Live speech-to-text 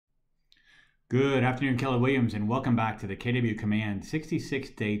Good afternoon, Keller Williams, and welcome back to the KW Command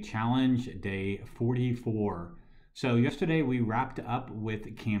 66-Day Challenge, Day 44. So yesterday we wrapped up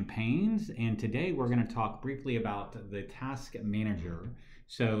with campaigns, and today we're going to talk briefly about the Task Manager.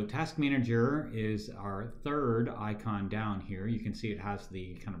 So Task Manager is our third icon down here. You can see it has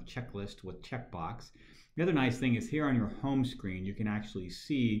the kind of checklist with checkbox. The other nice thing is here on your home screen, you can actually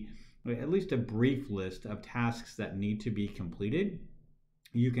see at least a brief list of tasks that need to be completed.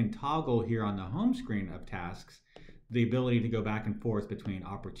 You can toggle here on the home screen of tasks the ability to go back and forth between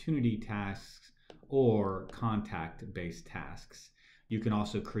opportunity tasks or contact-based tasks. You can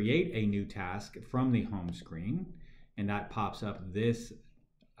also create a new task from the home screen, and that pops up this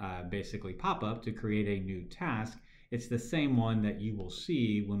basically pop-up to create a new task. It's the same one that you will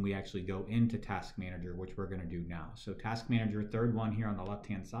see when we actually go into Task Manager, which we're going to do now. So Task Manager, third one here on the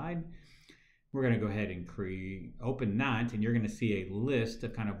left-hand side. We're going to go ahead and open that, and you're going to see a list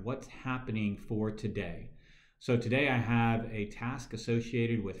of kind of what's happening for today. So today I have a task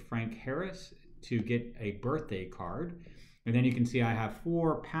associated with Frank Harris to get a birthday card. And then you can see I have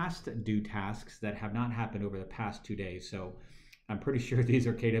 4 past due tasks that have not happened over the past 2 days. So I'm pretty sure these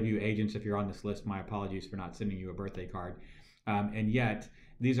are KW agents. If you're on this list, my apologies for not sending you a birthday card. And yet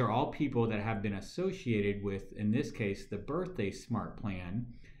these are all people that have been associated with, in this case, the Birthday Smart Plan.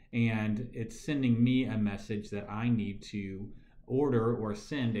 And it's sending me a message that I need to order or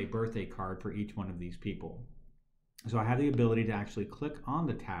send a birthday card for each one of these people. So I have the ability to actually click on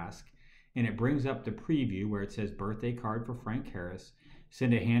the task, and it brings up the preview where it says birthday card for Frank Harris.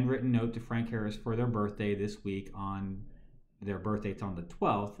 Send a handwritten note to Frank Harris for their birthday this week on their birthday. It's on the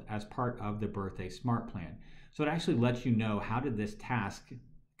 12th as part of the Birthday Smart Plan. So it actually lets you know, how did this task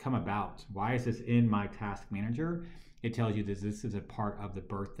come about? Why is this in my Task Manager? It tells you that this is a part of the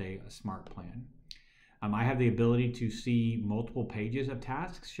Birthday Smart Plan. I have the ability to see multiple pages of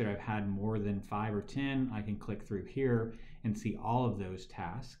tasks. Should I've had more than 5 or 10, I can click through here and see all of those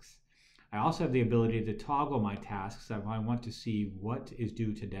tasks. I also have the ability to toggle my tasks if I want to see what is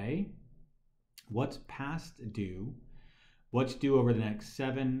due today, what's past due, what's due over the next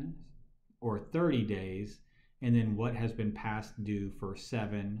 7 or 30 days, and then what has been past due for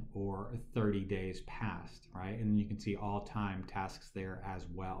 7 or 30 days past, right? And you can see all time tasks there as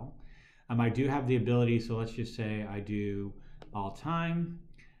well. I do have the ability, so let's just say I do all time.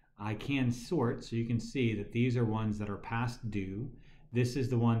 I can sort, so you can see that these are ones that are past due. This is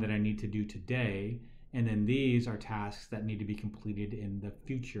the one that I need to do today, and then these are tasks that need to be completed in the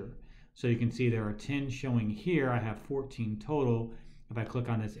future. So you can see there are 10 showing here. I have 14 total. If I click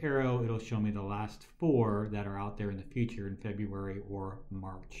on this arrow, it'll show me the last 4 that are out there in the future in February or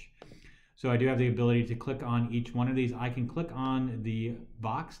March. So I do have the ability to click on each one of these. I can click on the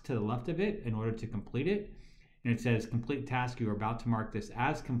box to the left of it in order to complete it. And it says complete task. You are about to mark this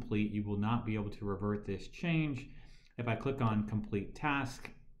as complete. You will not be able to revert this change. If I click on complete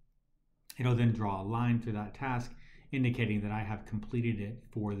task, it'll then draw a line through that task indicating that I have completed it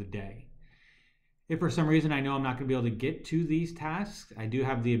for the day. If for some reason I know I'm not going to be able to get to these tasks, I do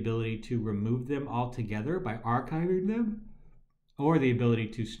have the ability to remove them altogether by archiving them, or the ability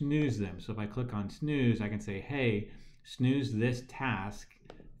to snooze them. So if I click on snooze, I can say, hey, snooze this task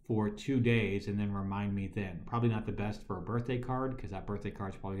for 2 days and then remind me then. Probably not the best for a birthday card, because that birthday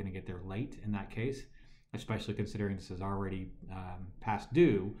card is probably going to get there late in that case, especially considering this is already past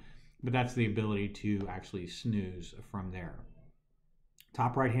due. But that's the ability to actually snooze from there.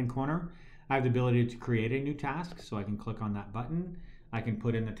 Top right hand corner, I have the ability to create a new task, so I can click on that button. I can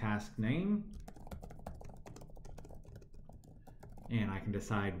put in the task name, and I can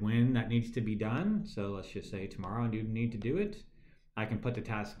decide when that needs to be done. So let's just say tomorrow I do need to do it. I can put the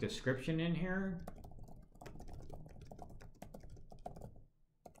task description in here,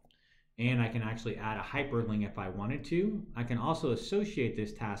 and I can actually add a hyperlink if I wanted to. I can also associate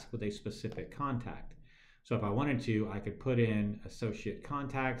this task with a specific contact. So if I wanted to, I could put in associate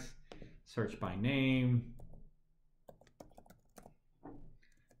contacts, search by name,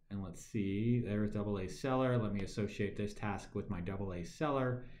 and let's see, there's AA seller. Let me associate this task with my AA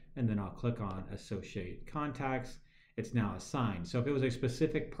seller, and then I'll click on associate contacts. It's now assigned. So if it was a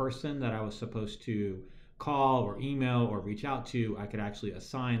specific person that I was supposed to call or email or reach out to, I could actually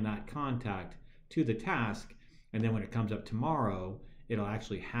assign that contact to the task, and then when it comes up tomorrow, it'll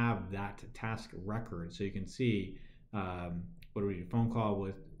actually have that task record. So you can see, what do we do? Phone call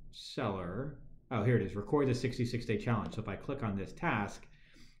with seller. Oh, here it is. Record the 66-day challenge. So if I click on this task,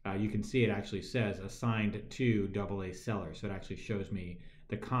 you can see it actually says assigned to AA seller. So it actually shows me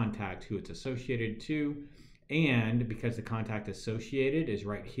the contact who it's associated to. And because the contact associated is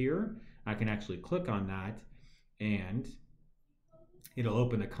right here, I can actually click on that, and it'll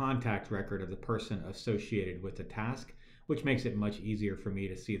open the contact record of the person associated with the task, which makes it much easier for me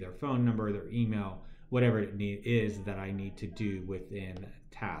to see their phone number, their email, whatever it is that I need to do within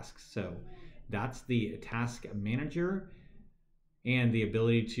tasks. So that's the task manager, and the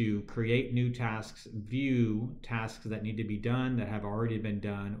ability to create new tasks, view tasks that need to be done, that have already been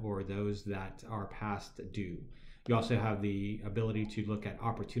done, or those that are past due. You also have the ability to look at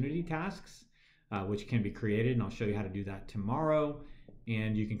opportunity tasks, which can be created, and I'll show you how to do that tomorrow.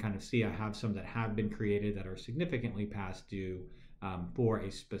 And you can kind of see I have some that have been created that are significantly past due for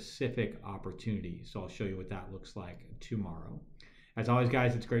a specific opportunity. So I'll show you what that looks like tomorrow. As always,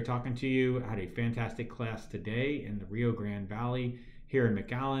 guys, it's great talking to you. I had a fantastic class today in the Rio Grande Valley here in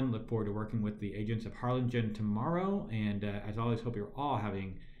McAllen. Look forward to working with the agents of Harlingen tomorrow. And as always, hope you're all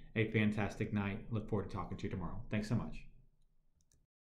having a fantastic night. Look forward to talking to you tomorrow. Thanks so much.